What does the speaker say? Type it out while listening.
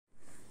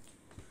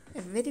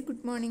Very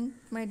good morning,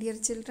 my dear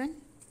children.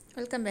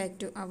 Welcome back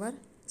to our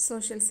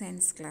social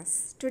science class.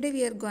 Today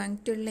we are going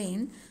to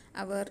learn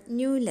our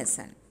new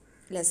lesson.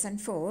 Lesson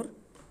 4,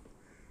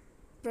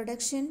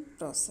 production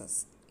process.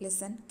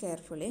 Listen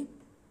carefully.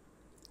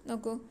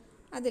 നോക്കൂ,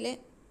 അതിലെ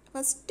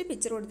first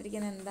picture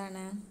കൊടുത്തിരിക്കുന്നത്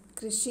എന്താണ്?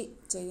 കൃഷി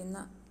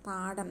ചെയ്യുന്ന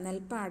പാടം,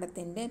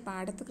 നെൽപ്പാടത്തിൻ്റെ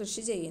പാടത്ത്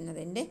കൃഷി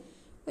ചെയ്യുന്നതിൻ്റെ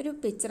ഒരു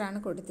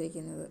പിക്ചറാണ്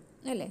കൊടുത്തിരിക്കുന്നത്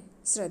അല്ലേ?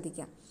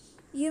 ശ്രദ്ധിക്കാം.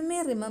 You may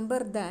remember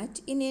that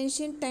in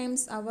ancient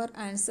times our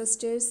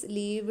ancestors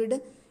lived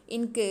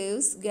in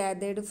caves,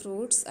 gathered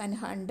fruits and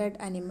hunted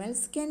animals.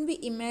 Can we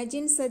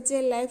imagine such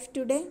a life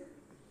today?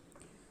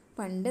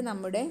 പണ്ട്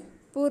നമ്മുടെ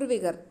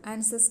പൂർവികർ,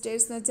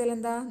 ആൻസസ്റ്റേഴ്സ് എന്ന് വെച്ചാൽ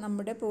എന്താ?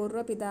 നമ്മുടെ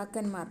പൂർവ്വ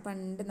പിതാക്കന്മാർ,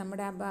 പണ്ട്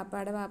നമ്മുടെ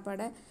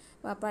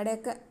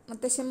വാപ്പാടെയൊക്കെ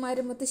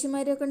മുത്തശ്ശിമാരും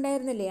ഒക്കെ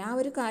ഉണ്ടായിരുന്നില്ലേ ആ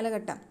ഒരു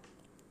കാലഘട്ടം.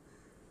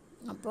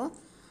 അപ്പോൾ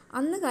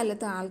അന്ന്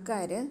കാലത്ത്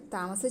ആൾക്കാർ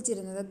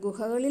താമസിച്ചിരുന്നത്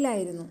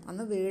ഗുഹകളിലായിരുന്നു.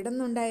 അന്ന്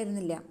വീടൊന്നും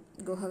ഉണ്ടായിരുന്നില്ല,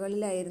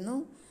 ഗുഹകളിലായിരുന്നു.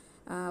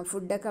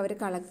 ഫുഡൊക്കെ അവർ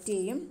കളക്ട്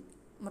ചെയ്യും,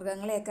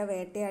 മൃഗങ്ങളെയൊക്കെ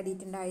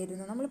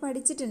വേട്ടയാടിയിട്ടുണ്ടായിരുന്നു. നമ്മൾ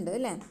പഠിച്ചിട്ടുണ്ട്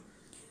അല്ലേ?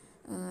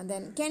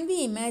 Then can we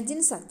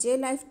imagine such A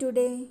life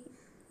today?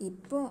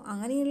 ഇപ്പോൾ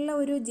അങ്ങനെയുള്ള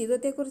ഒരു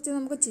ജീവിതത്തെക്കുറിച്ച്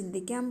നമുക്ക്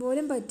ചിന്തിക്കാൻ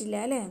പോലും പറ്റില്ല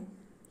അല്ലേ?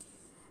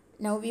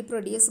 Now we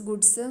produce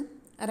goods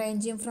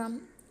ranging from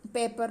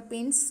paper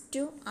pins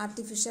to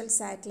artificial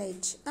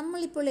satellite.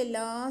 നമ്മളിപ്പോൾ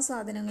എല്ലാ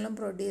സാധനങ്ങളും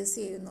പ്രൊഡ്യൂസ്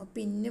ചെയ്യുന്നു,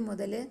 പിന്ന്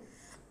മുതൽ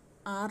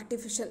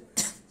ആർട്ടിഫിഷ്യൽ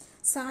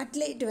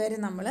സാറ്റലൈറ്റ് വരെ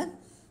നമ്മൾ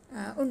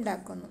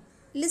ഉണ്ടാക്കുന്നു.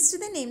 List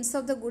the names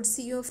of the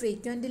goods U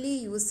frequently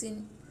use in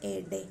A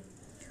day.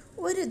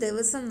 ഒരു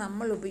ദിവസം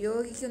നമ്മൾ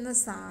ഉപയോഗിക്കുന്ന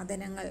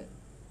സാധനങ്ങൾ,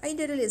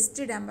 അതിൻ്റെ ഒരു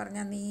ലിസ്റ്റ് ഇടാൻ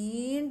പറഞ്ഞാൽ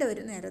നീണ്ട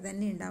ഒരു നേരം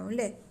തന്നെ ഉണ്ടാവും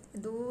അല്ലേ?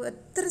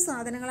 എത്ര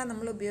സാധനങ്ങളാണ്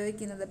നമ്മൾ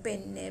ഉപയോഗിക്കുന്നത്?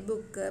 Pen,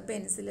 book,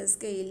 pencil,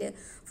 scale,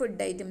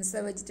 food items,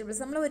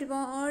 vegetables, നമ്മൾ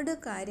ഒരുപാട്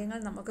കാര്യങ്ങൾ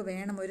നമുക്ക്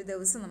വേണം ഒരു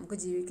ദിവസം നമുക്ക്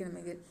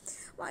ജീവിക്കണമെങ്കിൽ.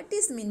 What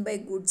is mean by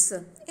goods?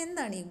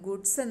 എന്താണ് ഈ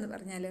ഗുഡ്സ് എന്ന്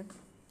പറഞ്ഞാൽ?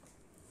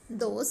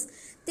 Those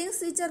things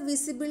which are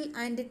visible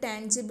and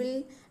tangible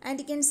and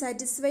can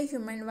satisfy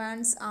human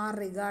wants are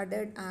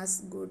regarded as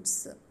goods.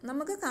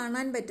 നമുക്ക്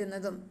കാണാൻ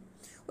പറ്റുന്നതും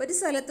ഒരു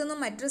സ്ഥലത്തു നിന്നും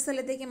മറ്റൊരു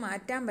സ്ഥലത്തേക്ക്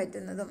മാറ്റാൻ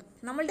പറ്റുന്നതും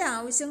നമ്മളുടെ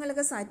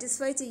ആവശ്യങ്ങളൊക്കെ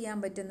സാറ്റിസ്ഫൈ ചെയ്യാൻ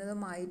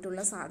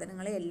പറ്റുന്നതുമായിട്ടുള്ള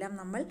സാധനങ്ങളെയെല്ലാം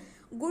നമ്മൾ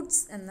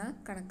ഗുഡ്സ് എന്ന്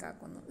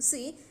കണക്കാക്കുന്നു.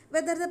 C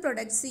whether the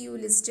products U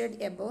listed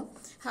above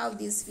have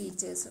these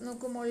features.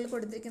 നോക്കൂ, മുകളിൽ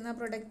കൊടുത്തിരിക്കുന്ന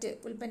പ്രൊഡക്റ്റ്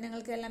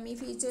ഉൽപ്പന്നങ്ങൾക്കെല്ലാം ഈ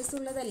ഫീച്ചേഴ്സ്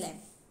ഉള്ളതല്ലേ?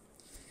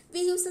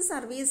 We use the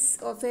service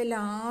of a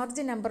large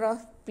number of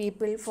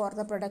people for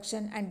the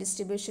production and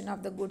distribution of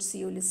the goods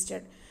you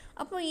listed.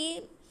 അപ്പോൾ ഈ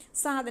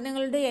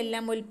സാധനങ്ങളുടെ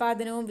എല്ലാം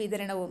ഉൽപ്പാദനവും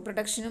വിതരണവും,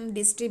 പ്രൊഡക്ഷനും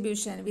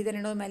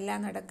വിതരണവും എല്ലാം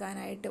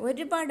നടക്കാനായിട്ട്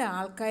ഒരുപാട്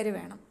ആൾക്കാർ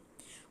വേണം.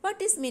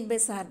 What is mean by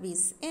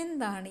service?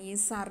 എന്താണ് ഈ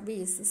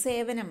സർവീസ്,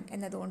 സേവനം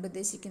എന്നതുകൊണ്ട്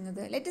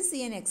ഉദ്ദേശിക്കുന്നത്? Let us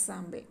see an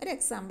example. ഒരു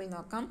എക്സാമ്പിൾ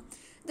നോക്കാം.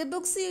 The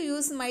books you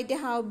use might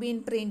have been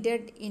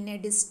printed in a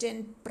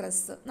distant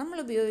press. നമ്മൾ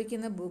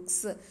ഉപയോഗിക്കുന്ന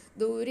ബുക്സ്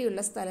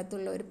ദൂരെയുള്ള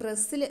സ്ഥലത്തുള്ള ഒരു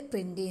പ്രസ്സിൽ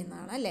പ്രിൻ്റ്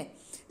ചെയ്യുന്നതാണ് അല്ലേ?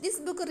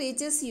 This book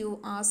reaches U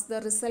as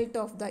the result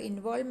of the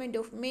involvement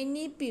of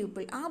many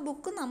people. ആ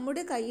ബുക്ക്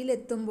നമ്മുടെ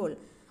കയ്യിലെത്തുമ്പോൾ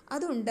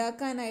അത്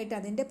ഉണ്ടാക്കാനായിട്ട്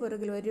അതിൻ്റെ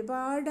പുറകിൽ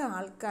ഒരുപാട്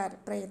ആൾക്കാർ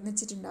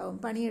പ്രയത്നിച്ചിട്ടുണ്ടാവും,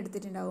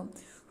 പണിയെടുത്തിട്ടുണ്ടാവും.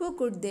 Who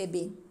could they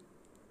B?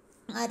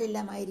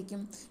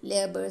 ആരെല്ലാമായിരിക്കും?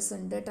 Labours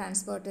ഉണ്ട്,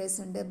 ട്രാൻസ്പോർട്ടേഴ്സ്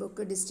ഉണ്ട്,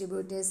 ബുക്ക്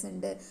ഡിസ്ട്രിബ്യൂട്ടേഴ്സ്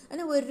ഉണ്ട്,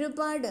 അങ്ങനെ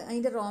ഒരുപാട്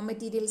അതിൻ്റെ റോ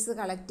മെറ്റീരിയൽസ്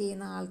കളക്ട്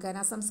ചെയ്യുന്ന ആൾക്കാർ.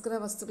 അസംസ്കൃത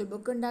വസ്തുക്കൾ,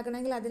 ബുക്ക്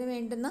ഉണ്ടാക്കണമെങ്കിൽ അതിന്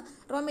വേണ്ടുന്ന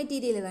റോ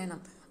മെറ്റീരിയൽ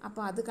വേണം,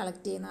 അപ്പോൾ അത്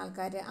കളക്ട് ചെയ്യുന്ന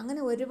ആൾക്കാർ.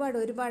 അങ്ങനെ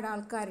ഒരുപാട്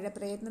ആൾക്കാരുടെ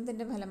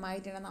പ്രയത്നത്തിൻ്റെ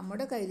ഫലമായിട്ടാണ്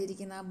നമ്മുടെ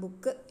കയ്യിലിരിക്കുന്ന ആ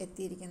ബുക്ക്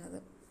എത്തിയിരിക്കുന്നത്.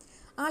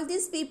 All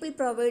these people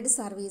provide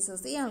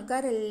services. ഈ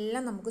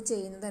ആൾക്കാരെല്ലാം നമുക്ക്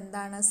ചെയ്യുന്നത്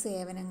എന്താണ്?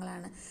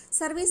 സേവനങ്ങളാണ്.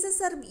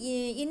 Services are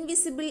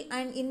invisible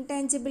and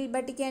intangible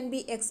but can be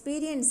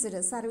experienced.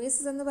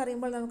 Services എന്ന്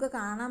പറയുമ്പോൾ നമുക്ക്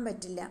കാണാൻ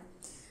പറ്റില്ല.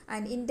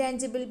 And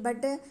intangible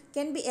but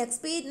can be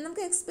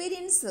നമുക്ക്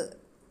എക്സ്പീരിയൻസ്,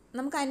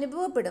 നമുക്ക്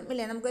അനുഭവപ്പെടും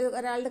ഇല്ലേ? നമുക്ക്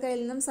ഒരാളുടെ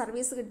കയ്യിൽ നിന്നും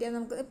സർവീസ് കിട്ടിയാൽ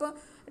നമുക്ക്, ഇപ്പോൾ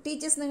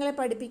ടീച്ചേഴ്സ് നിങ്ങളെ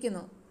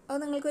പഠിപ്പിക്കുന്നു, അത്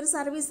നിങ്ങൾക്കൊരു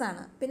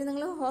സർവീസാണ്. പിന്നെ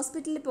നിങ്ങൾ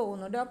ഹോസ്പിറ്റലിൽ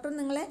പോകുന്നു, ഡോക്ടർ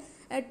നിങ്ങളെ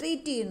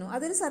ട്രീറ്റ് ചെയ്യുന്നു,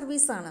 അതൊരു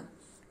സർവീസാണ്.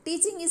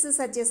 Teaching is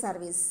such A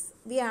service.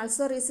 V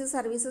also receive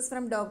services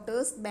from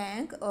doctors,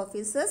 bank,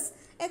 offices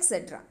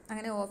etcetera.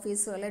 അങ്ങനെ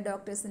ഓഫീസുകൾ,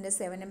 ഡോക്ടേഴ്സിൻ്റെ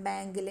സേവനം,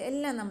 ബാങ്കിൽ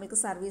എല്ലാം നമുക്ക്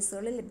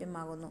സർവീസുകൾ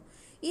ലഭ്യമാകുന്നു.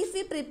 If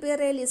we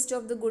prepare A list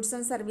of the goods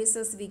and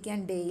services we can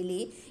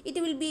daily,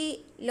 it will be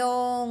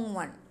long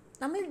one.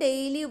 നമ്മൾ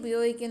daily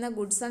ഉപയോഗിക്കുന്ന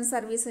ഗുഡ്സ് ആൻഡ്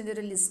സർവീസിൻ്റെ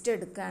ഒരു ലിസ്റ്റ്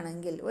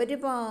എടുക്കുകയാണെങ്കിൽ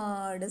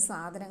ഒരുപാട്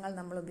സാധനങ്ങൾ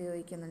നമ്മൾ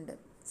ഉപയോഗിക്കുന്നുണ്ട്,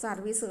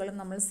 സർവീസുകളും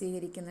നമ്മൾ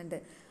സ്വീകരിക്കുന്നുണ്ട്.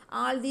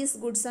 All these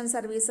goods and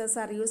services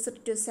are used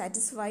to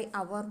satisfy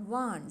our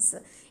wants.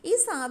 ഈ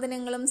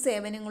സാധനങ്ങളും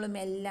സേവനങ്ങളും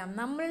എല്ലാം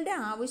നമ്മളുടെ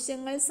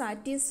ആവശ്യങ്ങൾ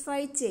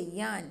സാറ്റിസ്ഫൈ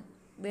ചെയ്യാൻ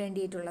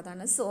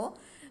വേണ്ടിയിട്ടുള്ളതാണ്. So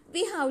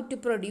we have to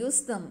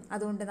produce dum.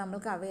 അതുകൊണ്ട്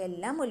നമ്മൾക്ക്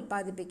അവയെല്ലാം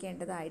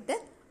ഉൽപ്പാദിപ്പിക്കേണ്ടതായിട്ട്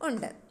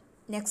ഉണ്ട്.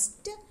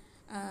 Next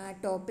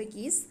topic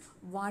is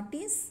what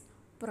is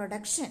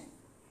production.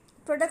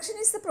 Production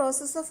is the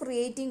process of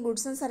creating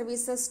goods and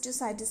services to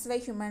satisfy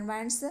human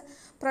wants.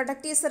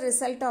 Product is the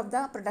result of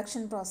the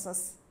production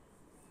process.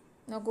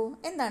 നോക്കൂ,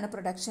 എന്താണ്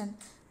production?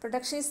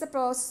 Production is the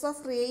process of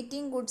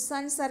creating goods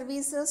and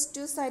services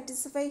to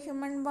satisfy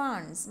human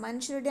wants.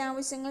 മനുഷ്യരുടെ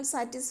ആവശ്യങ്ങൾ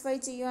satisfy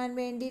ചെയ്യുവാൻ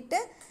വേണ്ടിയിട്ട്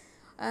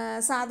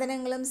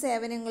സാധനങ്ങളും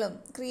സേവനങ്ങളും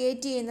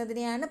create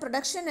ചെയ്യുന്നതിനെയാണ്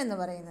production എന്ന്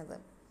പറയുന്നത്.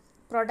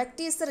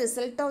 Product is the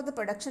result of the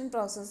production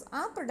process.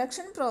 ആ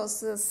പ്രൊഡക്ഷൻ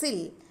പ്രോസസ്സിൽ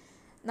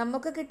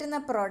നമുക്ക് കിട്ടുന്ന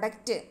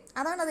പ്രൊഡക്റ്റ്,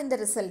 അതാണ് അതിൻ്റെ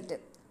result.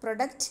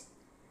 Product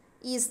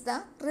is the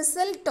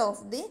result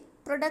of the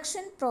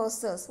production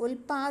process.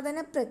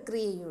 ഉൽപാദന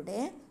പ്രക്രിയയുടെ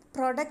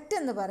പ്രൊഡക്റ്റ്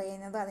എന്ന്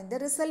പറയുന്നത് അതിൻ്റെ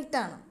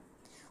റിസൾട്ടാണ്.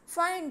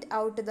 Find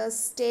out the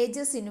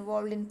stages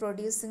involve in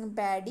producing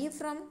paddy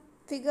from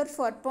figure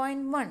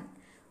 4.1.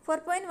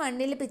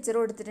 4.1 picture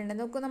കൊടുത്തിട്ടുണ്ട്.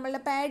 നോക്കൂ,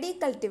 നമ്മളുടെ പാഡി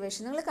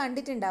കൾട്ടിവേഷൻ നിങ്ങൾ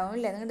കണ്ടിട്ടുണ്ടാവും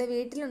അല്ലേ? നിങ്ങളുടെ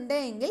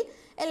വീട്ടിലുണ്ടെങ്കിൽ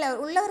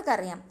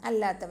ഉള്ളവർക്കറിയാം,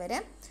 അല്ലാത്തവർ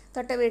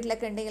തൊട്ട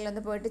വീട്ടിലൊക്കെ ഉണ്ടെങ്കിൽ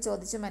ഒന്ന് പോയിട്ട്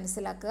ചോദിച്ച്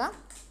മനസ്സിലാക്കുക.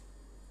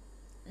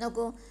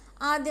 നോക്കൂ,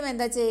 ആദ്യം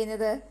എന്താ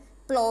ചെയ്യുന്നത്?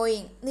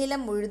 പ്ലോയിങ്,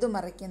 നിലം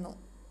ഉഴുതുമറിക്കുന്നു.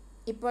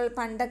 ഇപ്പോൾ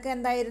പണ്ടൊക്കെ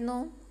എന്തായിരുന്നു?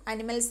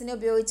 അനിമൽസിനെ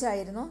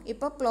ഉപയോഗിച്ചായിരുന്നു.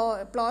 ഇപ്പോൾ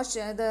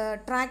ഇത്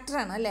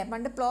ട്രാക്ടറാണ് അല്ലേ?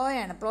 പണ്ട്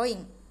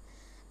പ്ലോയിങ്,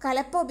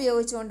 കലപ്പ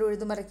ഉപയോഗിച്ചുകൊണ്ട്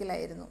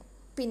ഉഴുതുമറിക്കലായിരുന്നു.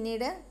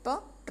 പിന്നീട് ഇപ്പോൾ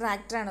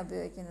ട്രാക്ടറാണ്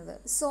ഉപയോഗിക്കുന്നത്.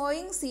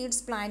 സോയിങ്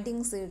സീഡ്സ്,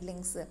 പ്ലാന്റിങ്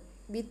സീഡ്ലിങ്സ്,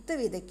 വിത്ത്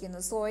വിതയ്ക്കുന്നു.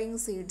 സോയിങ്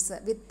സീഡ്സ്,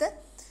 വിത്ത്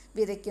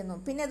വിതയ്ക്കുന്നു.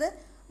 പിന്നെ അത്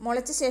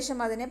മുളച്ച ശേഷം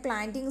അതിനെ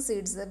പ്ലാന്റിങ്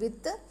സീഡ്സ്,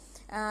 വിത്ത്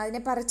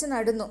അതിനെ പറിച്ച്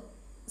നടുന്നു.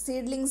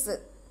 സീഡ്ലിങ്സ്.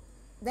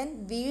 ദെൻ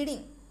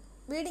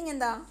വീഡിങ്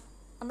എന്താ?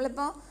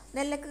 നമ്മളിപ്പോൾ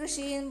നെല്ലൊക്കെ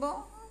കൃഷി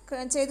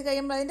ചെയ്ത്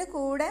കഴിയുമ്പോൾ അതിൻ്റെ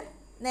കൂടെ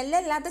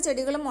നെല്ലല്ലാത്ത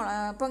ചെടികളും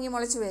പൊങ്ങി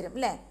മുളച്ച് വരും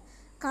അല്ലേ?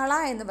 കള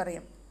എന്ന്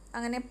പറയും.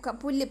 അങ്ങനെ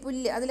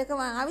പുല്ല് അതിലൊക്കെ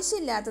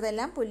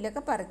ആവശ്യമില്ലാത്തതെല്ലാം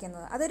പുല്ലൊക്കെ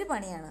പറിക്കുന്നത്, അതൊരു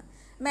പണിയാണ്.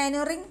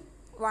 മാനുറിങ്,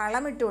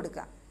 വളമിട്ട്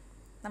കൊടുക്കുക.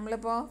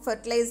 നമ്മളിപ്പോൾ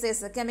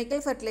ഫെർട്ടിലൈസേഴ്സ്, കെമിക്കൽ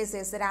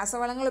ഫെർട്ടിലൈസേഴ്സ്,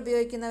 രാസവളങ്ങൾ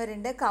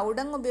ഉപയോഗിക്കുന്നവരുണ്ട്,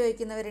 കൗഡങ്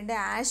ഉപയോഗിക്കുന്നവരുണ്ട്,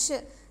 ആഷ്,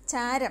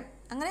 ചാരം,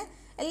 അങ്ങനെ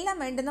എല്ലാം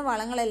വേണ്ടുന്ന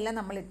വളങ്ങളെല്ലാം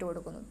നമ്മൾ ഇട്ട്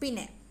കൊടുക്കുന്നു.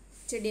 പിന്നെ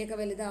ചെടിയൊക്കെ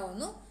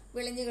വലുതാവുന്നു,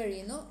 വിളഞ്ഞു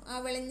കഴിയുന്നു. ആ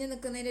വിളഞ്ഞു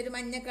നിൽക്കുന്നതിന് ഒരു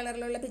മഞ്ഞ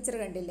കളറിലുള്ള പിക്ചർ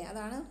കണ്ടില്ലേ?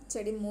 അതാണ്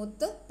ചെടി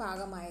മൂത്ത്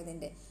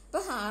പാകമായതിൻ്റെ.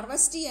 അപ്പോൾ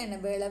ഹാർവെസ്റ്റ് ചെയ്യാണ്,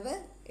 വിളവ്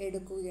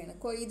എടുക്കുകയാണ്,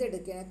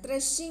 കൊയ്തെടുക്കുകയാണ്.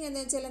 ത്രഷിങ് എന്ന്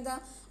വെച്ചാൽ എന്താ?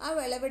 ആ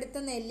വിളവെടുത്ത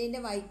നെല്ലിൻ്റെ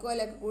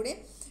വൈക്കോലൊക്കെ കൂടി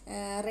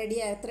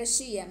ത്രഷ്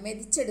ചെയ്യുക,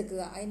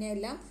 മെതിച്ചെടുക്കുക.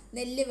 അതിനെല്ലാം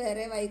നെല്ല്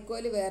വേറെ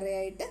വൈക്കോല് വേറെ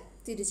ആയിട്ട്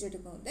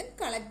തിരിച്ചെടുക്കുന്നു. ദെൻ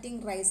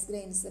കളക്റ്റിംഗ് റൈസ്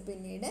ഗ്രെയിൻസ്,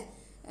 പിന്നീട്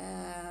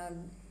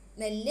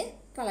നെല്ല്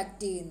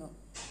കളക്ട് ചെയ്യുന്നു.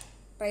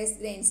 റൈസ്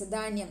ഗ്രെയിൻസ്,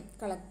 ധാന്യം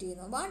കളക്ട്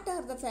ചെയ്യുന്നു. What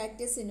are the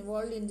factors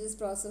involve in this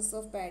process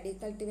of paddy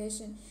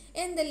cultivation?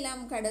 എന്തെല്ലാം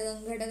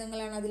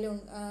ഘടകങ്ങളാണ് അതിൽ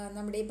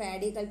നമ്മുടെ ഈ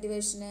പാഡി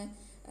കൾട്ടിവേഷന്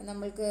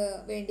നമ്മൾക്ക്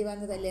വേണ്ടി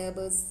വന്നത്?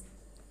 Labours,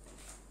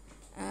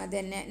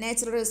 then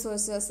natural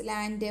resources,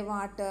 land,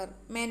 water,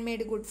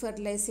 man-made good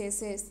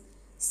fertilizers,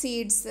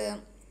 seeds,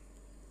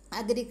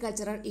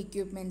 agricultural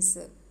equipments.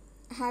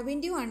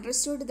 Haven't you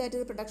understood that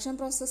the production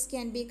process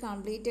can be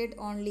completed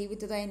only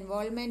with the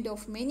involvement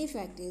of many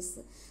factors?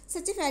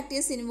 Such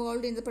factors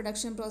involved in the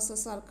production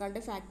process are called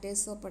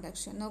factors of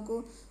production. നോക്കൂ,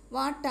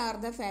 what are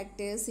the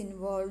factors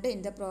involved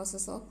in the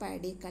process of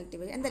paddy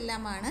cultivation?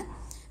 എന്തെല്ലാമാണ്?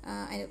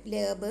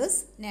 Labours,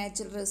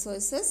 natural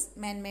resources,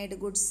 man-made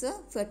goods,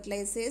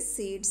 fertilizers,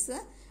 seeds,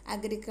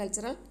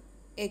 agricultural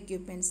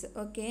equipments.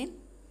 Okay.